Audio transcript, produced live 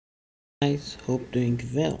Guys, hope doing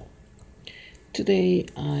well. Today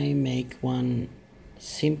I make one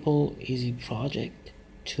simple easy project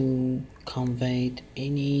to convey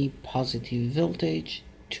any positive voltage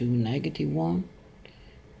to negative one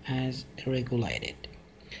as regulated.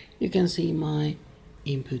 You can see my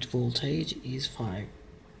input voltage is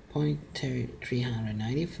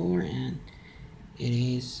 5.394 and it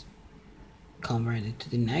is converted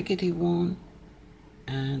to the negative one,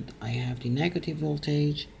 and I have the negative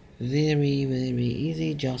voltage. Very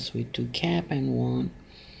easy, just with 2 cap and 1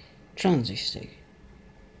 transistor.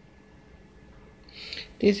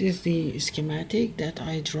 This is the schematic that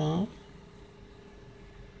I draw.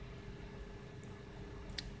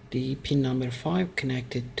 The pin number 5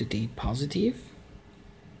 connected to the positive,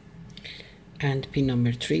 and pin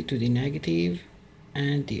number 3 to the negative,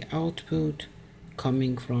 and the output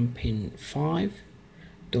coming from pin 5.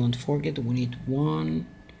 Don't forget, we need one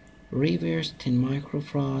reverse 10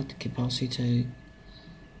 microfarad capacitor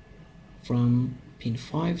from pin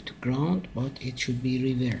 5 to ground, but it should be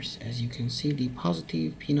reverse. As you can see, the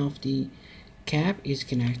positive pin of the cap is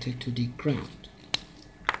connected to the ground,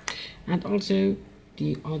 and also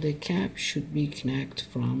the other cap should be connected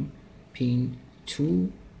from pin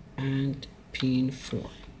 2 and pin 4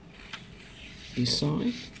 this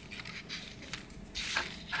side.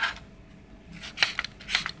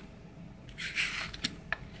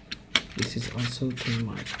 This is also 10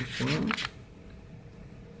 microfarad,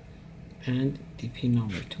 and the pin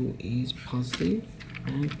number 2 is positive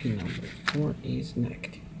and pin number 4 is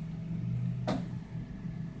negative.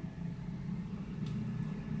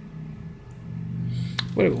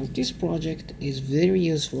 Well, this project is very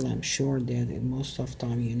useful. I'm sure that most of the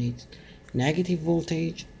time you need negative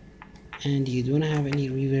voltage and you don't have any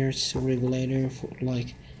reverse regulator for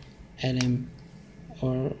like LM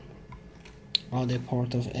or other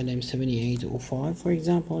part of LM7805. For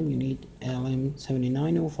example, you need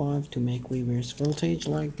LM7905 to make reverse voltage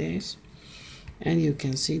like this, and you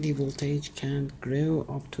can see the voltage can grow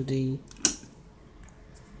up to the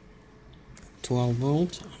 12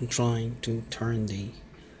 volt. I'm trying to turn the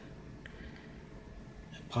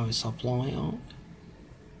power supply on.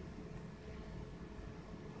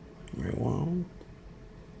 Rewound.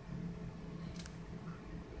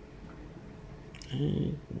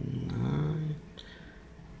 8, 9,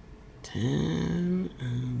 10,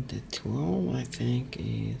 and the 12 I think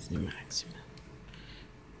is the maximum.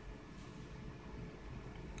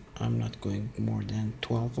 I'm not going more than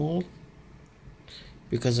 12 volt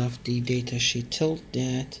because of the data sheet told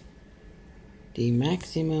that the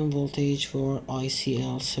maximum voltage for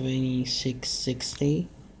ICL7660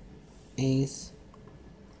 is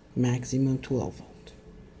maximum 12 volt.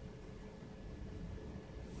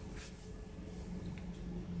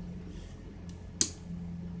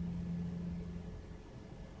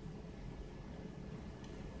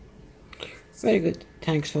 Very good.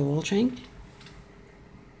 Thanks for watching,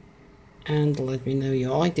 and let me know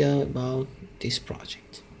your idea about this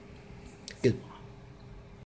project.